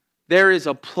 there is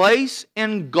a place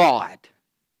in God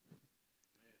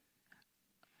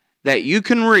that you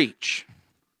can reach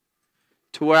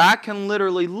to where I can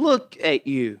literally look at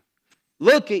you,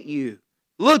 look at you,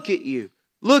 look at you,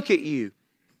 look at you.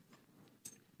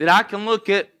 That I can look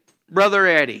at Brother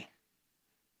Eddie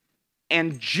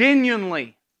and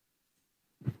genuinely,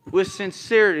 with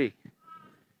sincerity,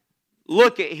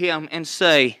 look at him and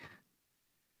say,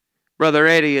 Brother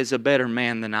Eddie is a better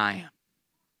man than I am.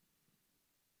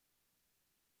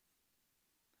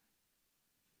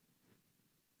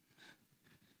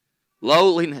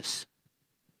 Lowliness.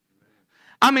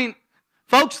 I mean,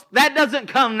 folks, that doesn't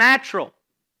come natural.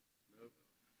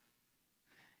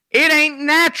 It ain't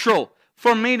natural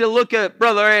for me to look at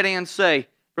Brother Eddie and say,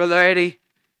 Brother Eddie,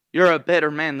 you're a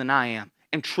better man than I am,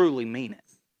 and truly mean it.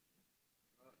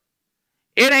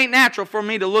 It ain't natural for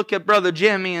me to look at Brother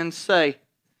Jimmy and say,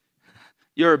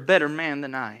 you're a better man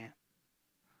than I am.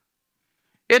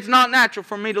 It's not natural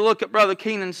for me to look at Brother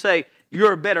Keenan and say,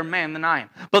 you're a better man than I am.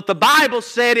 But the Bible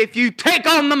said if you take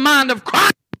on the mind of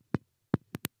Christ,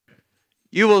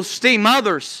 you will esteem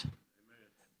others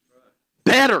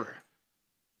better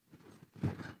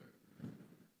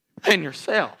than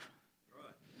yourself.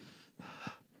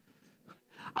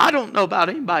 I don't know about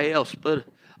anybody else, but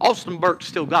Austin Burke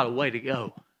still got a way to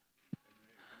go.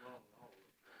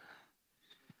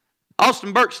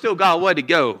 Austin Burke still got a way to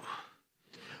go.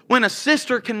 When a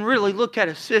sister can really look at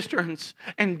a sister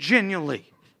and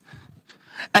genuinely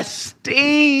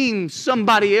esteem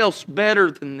somebody else better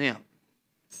than them.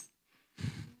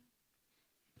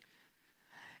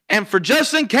 And for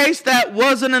just in case that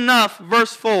wasn't enough,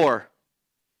 verse 4.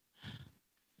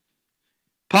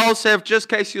 Paul said,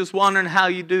 just in case you was wondering how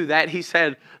you do that, he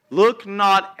said, look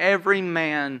not every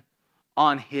man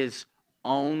on his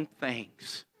own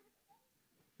things.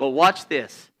 But watch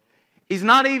this. He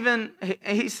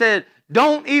said,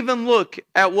 don't even look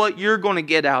at what you're going to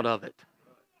get out of it.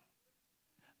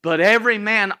 But every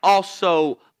man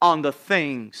also on the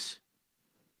things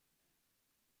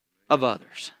of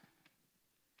others.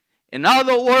 In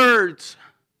other words,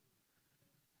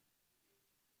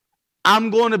 I'm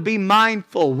going to be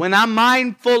mindful. When I'm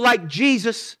mindful like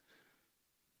Jesus,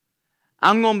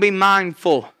 I'm going to be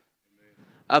mindful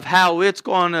of how it's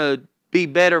going to be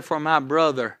better for my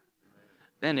brother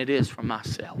than it is for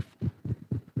myself.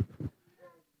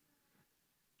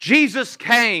 Jesus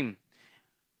came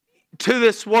to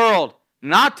this world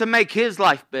not to make His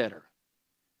life better.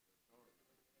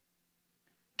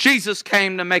 Jesus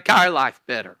came to make our life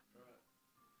better.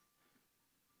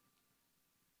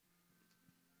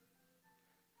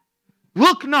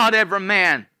 Look not every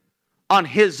man on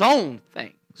his own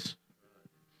things,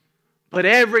 but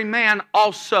every man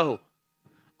also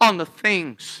on the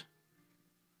things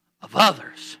of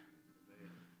others.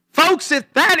 Folks,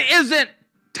 if that isn't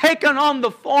taken on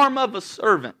the form of a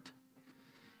servant,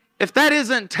 if that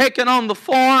isn't taken on the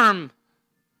form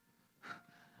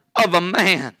of a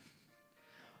man,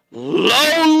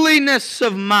 lowliness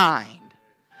of mind,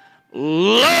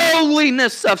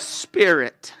 lowliness of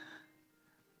spirit,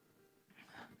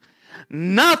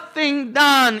 nothing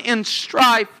done in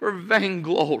strife or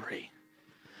vainglory,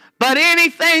 but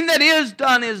anything that is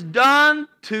done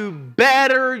to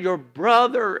better your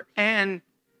brother and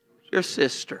your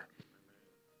sister.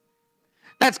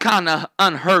 That's kind of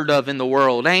unheard of in the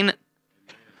world, ain't it?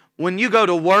 When you go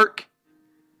to work,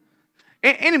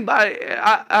 anybody,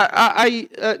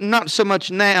 I not so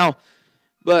much now,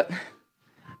 but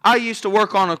I used to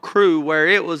work on a crew where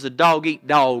it was a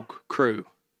dog-eat-dog crew.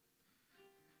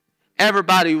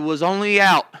 Everybody was only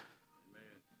out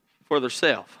for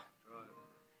themselves.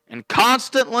 And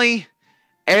constantly,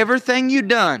 everything you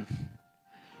done,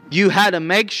 you had to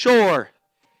make sure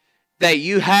that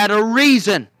you had a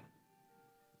reason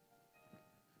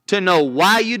to know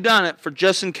why you done it, for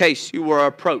just in case you were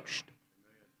approached.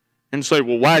 And say,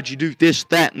 well, why'd you do this,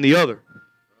 that, and the other?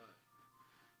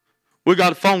 We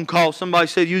got a phone call. Somebody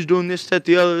said you was doing this, that,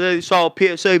 the other. They saw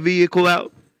a PSA vehicle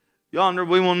out yonder.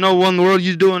 We want to know what in the world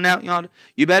you're doing out yonder.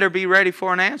 You better be ready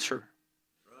for an answer.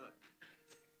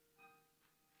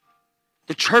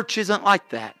 The church isn't like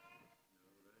that.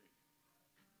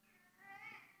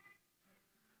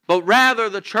 But rather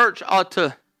the church ought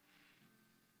to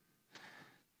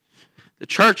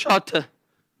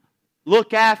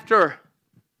look after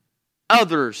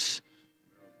others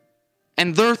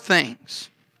and their things.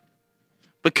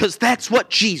 Because that's what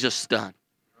Jesus done.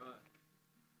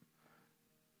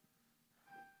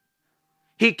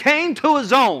 He came to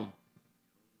His own.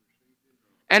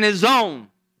 And His own.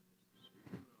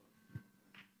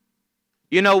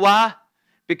 You know why?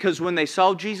 Because when they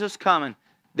saw Jesus coming,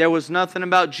 there was nothing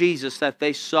about Jesus that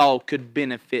they saw could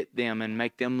benefit them and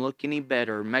make them look any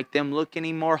better, make them look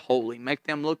any more holy, make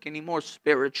them look any more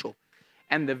spiritual.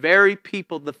 And the very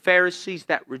people, the Pharisees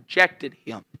that rejected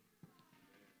Him,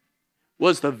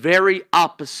 was the very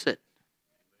opposite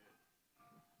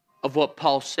of what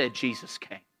Paul said Jesus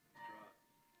came.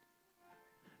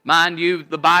 Mind you,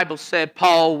 the Bible said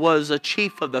Paul was a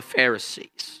chief of the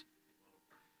Pharisees.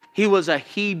 He was a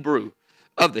Hebrew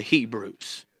of the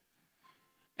Hebrews.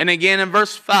 And again in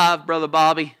verse 5, Brother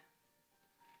Bobby,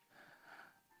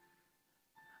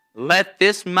 let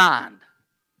this mind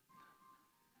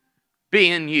be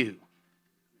in you,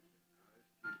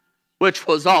 which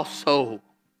was also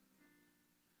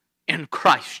in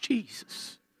Christ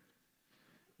Jesus.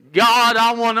 God,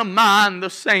 I want to mind the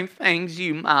same things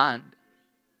you mind.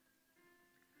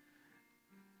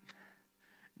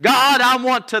 God, I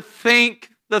want to think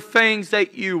the things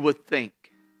that you would think.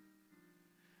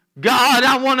 God,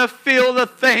 I want to feel the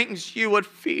things you would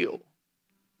feel.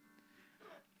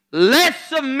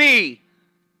 Less of me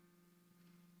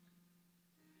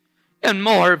and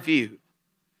more of you.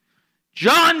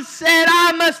 John said,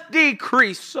 I must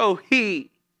decrease so He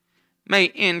may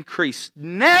increase.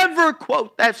 Never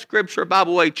quote that scripture,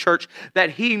 Bible Way Church, that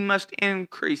He must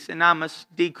increase and I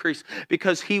must decrease,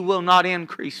 because He will not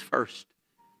increase first.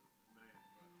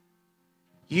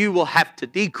 You will have to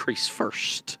decrease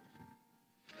first.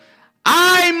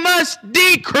 I must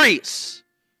decrease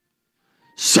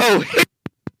so He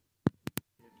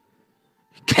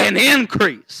can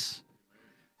increase.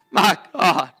 My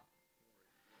God.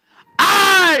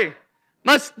 I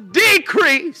must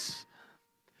decrease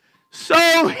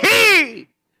so He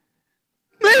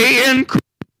may increase.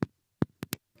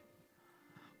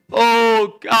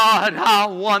 Oh God, I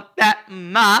want that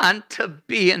mind to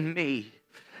be in me.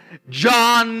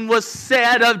 John was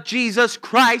said of Jesus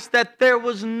Christ that there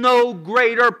was no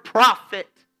greater prophet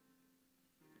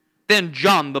than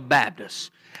John the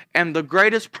Baptist. And the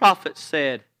greatest prophet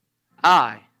said,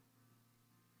 I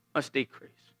must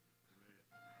decrease.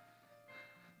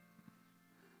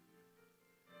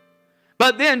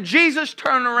 But then Jesus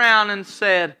turned around and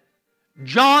said,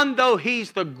 John, though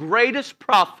he's the greatest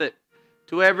prophet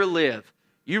to ever live,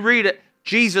 you read it,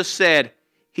 Jesus said,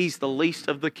 he's the least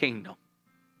of the kingdom.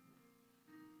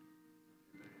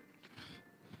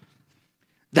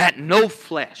 That no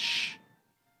flesh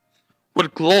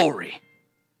would glory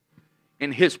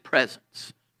in His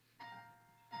presence.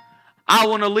 I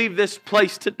want to leave this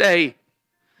place today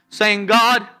saying,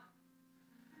 God,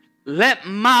 let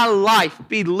my life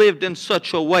be lived in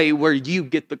such a way where You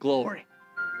get the glory.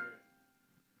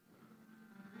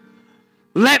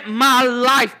 Let my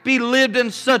life be lived in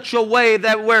such a way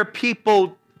that where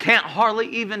people can't hardly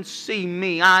even see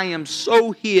me, I am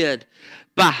so hid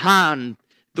behind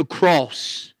the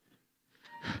cross.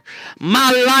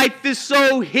 My life is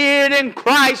so hid in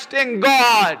Christ and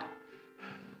God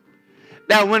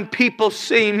that when people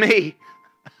see me,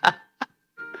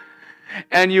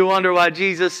 and you wonder why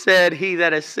Jesus said, He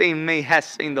that has seen me has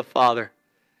seen the Father.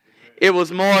 It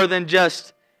was more than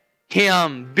just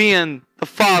Him being the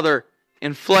Father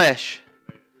in flesh,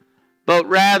 but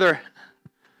rather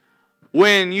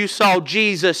when you saw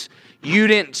Jesus, you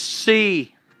didn't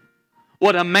see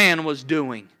what a man was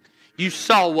doing. You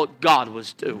saw what God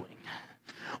was doing.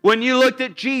 When you looked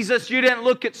at Jesus, you didn't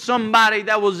look at somebody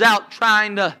that was out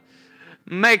trying to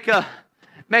make a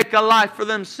life for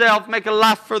themselves, make a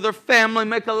life for their family,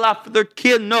 make a life for their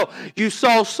kid. No, you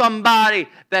saw somebody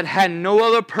that had no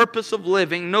other purpose of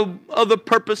living, no other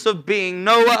purpose of being,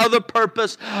 no other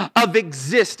purpose of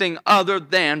existing other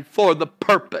than for the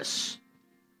purpose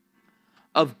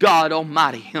of God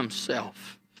Almighty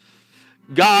Himself.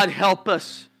 God, help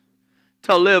us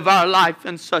to live our life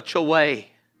in such a way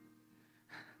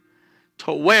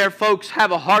to where folks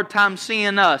have a hard time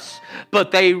seeing us,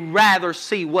 but they rather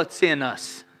see what's in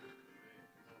us.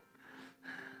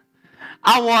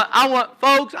 I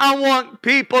want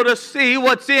people to see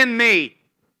what's in me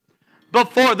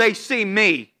before they see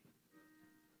me.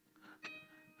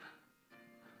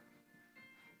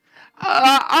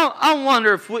 I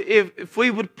wonder if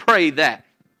we would pray that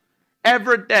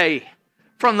every day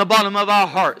from the bottom of our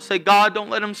heart. Say, God, don't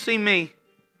let them see me.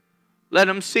 Let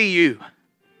them see You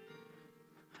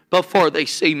before they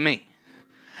see me.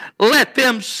 Let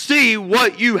them see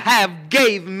what You have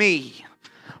gave me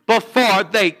before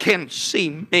they can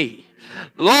see me.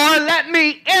 Lord, let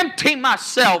me empty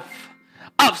myself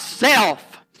of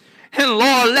self. And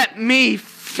Lord, let me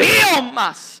fill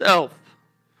myself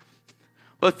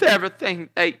with everything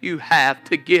that You have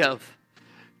to give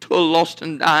to a lost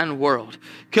and dying world.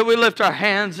 Can we lift our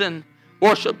hands and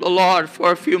worship the Lord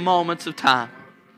for a few moments of time?